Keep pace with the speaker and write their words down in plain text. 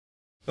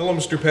Hello,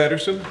 Mr.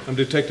 Patterson. I'm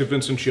Detective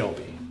Vincent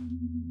Shelby.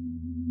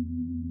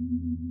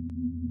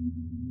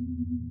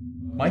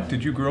 Mike,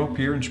 did you grow up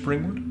here in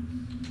Springwood?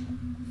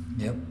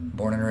 Yep,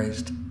 born and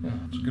raised. Yeah,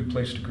 it's a good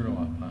place to grow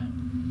up, huh?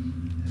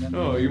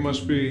 Oh, you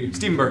must be...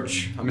 Steve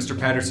Birch. I'm Mr.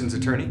 Patterson's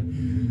attorney.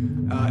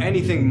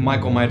 Anything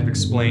Michael might have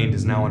explained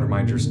is now under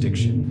my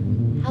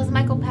jurisdiction. How's the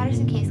Michael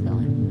Patterson case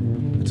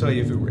going? I tell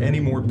you, if it were any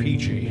more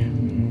peachy,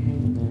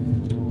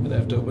 I'd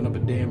have to open up a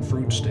damn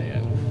fruit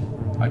stand.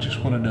 I just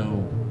want to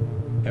know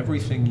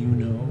everything you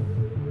know,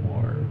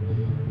 or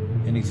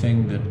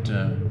anything that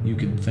you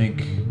can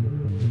think.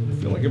 I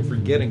feel like I'm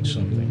forgetting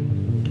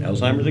something.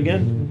 Alzheimer's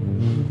again?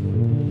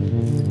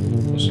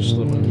 Must have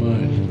slipped my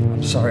mind.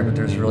 I'm sorry, but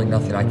there's really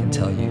nothing I can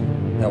tell you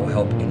that will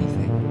help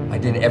anything. I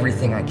did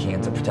everything I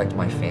can to protect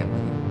my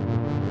family.